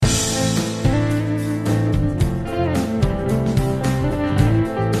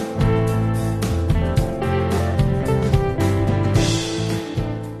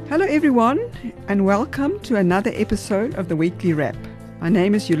everyone, and welcome to another episode of the Weekly Wrap. My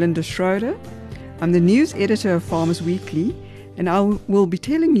name is Julinda Schroeder. I'm the news editor of Farmers Weekly, and I will be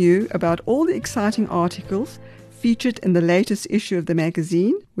telling you about all the exciting articles featured in the latest issue of the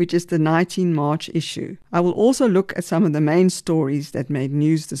magazine, which is the 19 March issue. I will also look at some of the main stories that made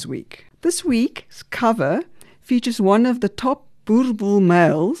news this week. This week's cover features one of the top Boerboel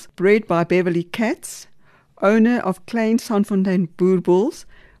males bred by Beverli Katz, owner of Klein Sandfontein Boerboels,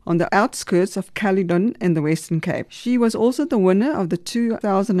 on the outskirts of Caledon in the Western Cape. She was also the winner of the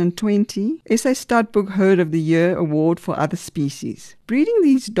 2020 SA Studbook Herd of the Year award for other species. Breeding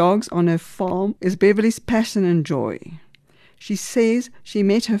these dogs on her farm is Beverli's passion and joy. She says she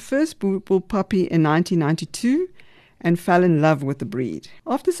met her first Boerboel puppy in 1992 and fell in love with the breed.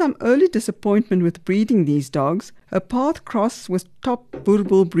 After some early disappointment with breeding these dogs, her path crossed with top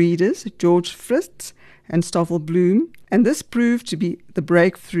Boerboel breeders George Fritz and Stoffel Bloom, and this proved to be the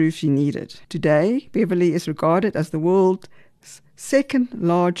breakthrough she needed. Today, Beverli is regarded as the world's second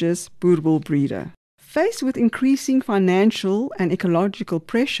largest Boerboel breeder. Faced with increasing financial and ecological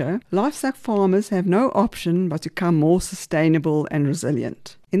pressure, livestock farmers have no option but to become more sustainable and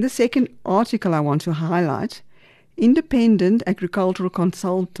resilient. In the second article I want to highlight, independent agricultural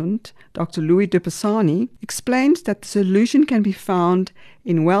consultant Dr. Louis de Pisani explains that the solution can be found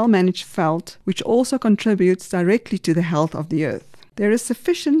in well-managed veldt, which also contributes directly to the health of the earth. There is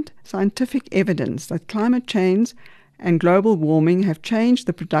sufficient scientific evidence that climate change and global warming have changed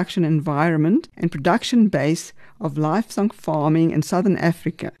the production environment and production base of livestock farming in southern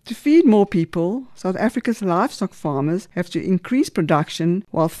Africa. To feed more people, South Africa's livestock farmers have to increase production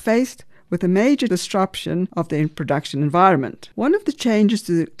while faced with a major disruption of the production environment. One of the changes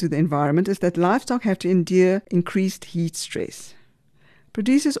to the environment is that livestock have to endure increased heat stress.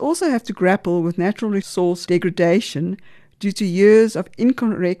 Producers also have to grapple with natural resource degradation due to years of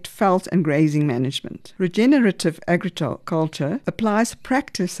incorrect veldt and grazing management. Regenerative agriculture applies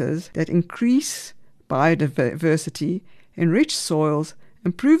practices that increase biodiversity, enrich soils,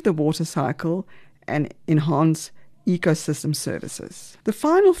 improve the water cycle, and enhance ecosystem services. The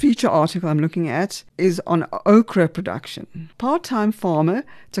final feature article I'm looking at is on okra production. Part-time farmer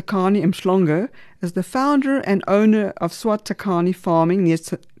Tsakani Mhlongo is the founder and owner of Swat Tsakani farming near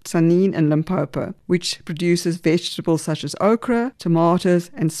Tzaneen in Limpopo, which produces vegetables such as okra, tomatoes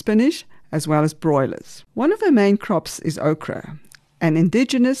and spinach, as well as broilers. One of her main crops is okra, an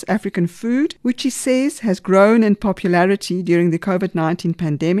indigenous African food which he says has grown in popularity during the COVID-19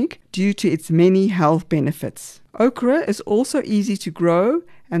 pandemic due to its many health benefits. Okra is also easy to grow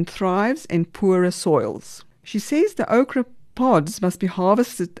and thrives in poorer soils. She says the okra pods must be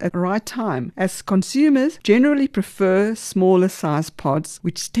harvested at the right time, as consumers generally prefer smaller sized pods,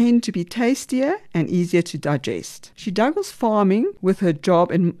 which tend to be tastier and easier to digest. She juggles farming with her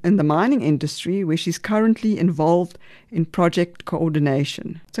job in the mining industry, where she's currently involved in project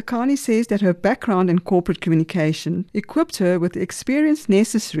coordination. Tsakani says that her background in corporate communication equipped her with the experience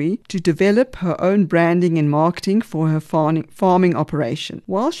necessary to develop her own branding and marketing for her farming operation.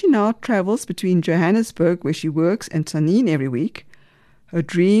 While she now travels between Johannesburg, where she works, and Tzaneen every week, her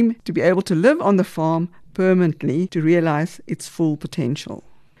dream to be able to live on the farm permanently to realize its full potential.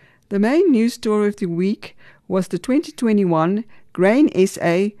 The main news story of the week was the 2021 Grain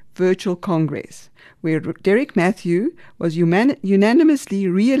SA Virtual Congress, where Derek Matthew was unanimously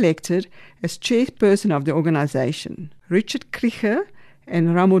re-elected as chairperson of the organization. Richard Krieger and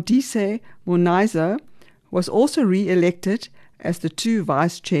Ramodise Monaiza was also re-elected as the two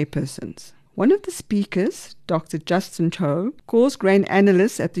vice chairpersons. One of the speakers, Dr. Justin Cho, cause grain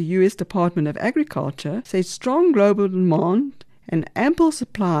analyst at the U.S. Department of Agriculture, said strong global demand and ample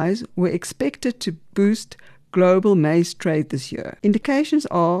supplies were expected to boost global maize trade this year. Indications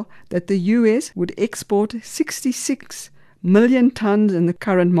are that the US would export 66 million tons in the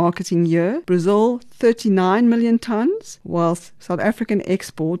current marketing year, Brazil 39 million tons, whilst South African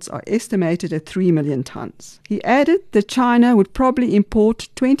exports are estimated at 3 million tons. He added that China would probably import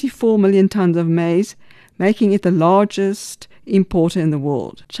 24 million tons of maize, making it the largest importer in the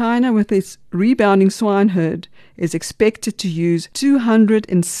world. China, with its rebounding swine herd, is expected to use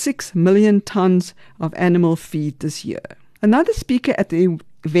 206 million tons of animal feed this year. Another speaker at the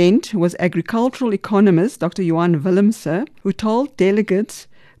event was agricultural economist Dr. Johan Willemse, who told delegates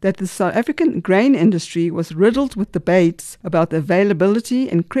that the South African grain industry was riddled with debates about the availability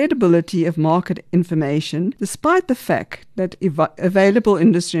and credibility of market information, despite the fact that available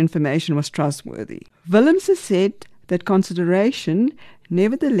industry information was trustworthy. Willemse said that consideration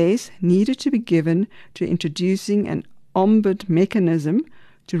nevertheless needed to be given to introducing an ombud mechanism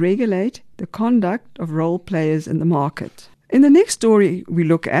to regulate the conduct of role players in the market. In the next story we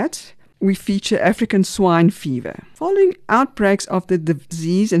look at, we feature African swine fever. Following outbreaks of the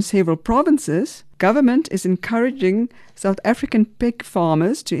disease in several provinces, government is encouraging South African pig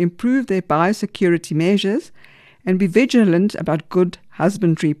farmers to improve their biosecurity measures and be vigilant about good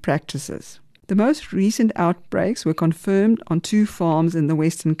husbandry practices. The most recent outbreaks were confirmed on 2 farms in the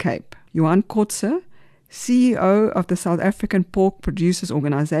Western Cape. Johan Kotze, CEO of the South African Pork Producers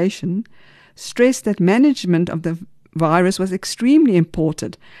Organization, stressed that management of the virus was extremely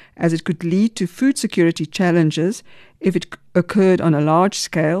important, as it could lead to food security challenges if it occurred on a large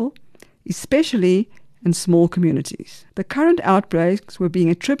scale, especially in small communities. The current outbreaks were being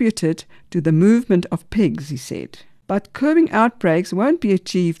attributed to the movement of pigs, he said. But curbing outbreaks won't be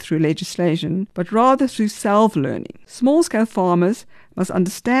achieved through legislation, but rather through self-learning. Small-scale farmers must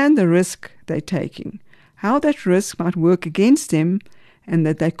understand the risk they're taking, how that risk might work against them, and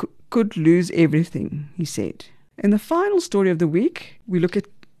that they could lose everything, he said. In the final story of the week, we look at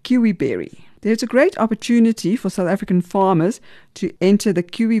kiwi berry. There's a great opportunity for South African farmers to enter the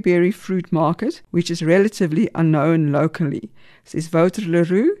kiwi berry fruit market, which is relatively unknown locally, says Wouter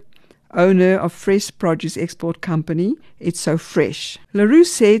Leroux, owner of fresh produce export company It's So Fresh. Leroux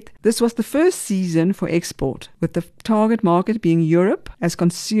said this was the first season for export, with the target market being Europe, as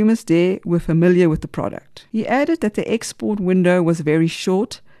consumers there were familiar with the product. He added that the export window was very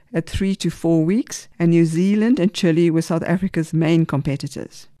short, at 3 to 4 weeks, and New Zealand and Chile were South Africa's main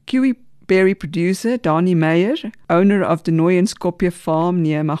competitors. Kiwi berry producer Dani Meyer, owner of the Nooienskopje farm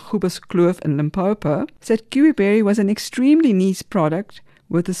near Magubus Kloof in Limpopo, said kiwi berry was an extremely niche product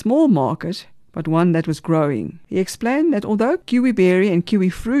with a small market, but one that was growing. He explained that although kiwi berry and kiwi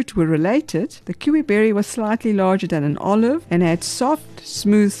fruit were related, the kiwi berry was slightly larger than an olive and had soft,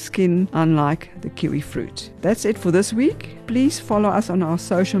 smooth skin, unlike the kiwi fruit. That's it for this week. Please follow us on our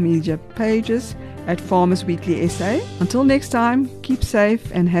social media pages at Farmers Weekly SA. Until next time, keep safe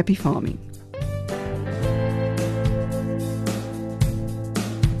and happy farming.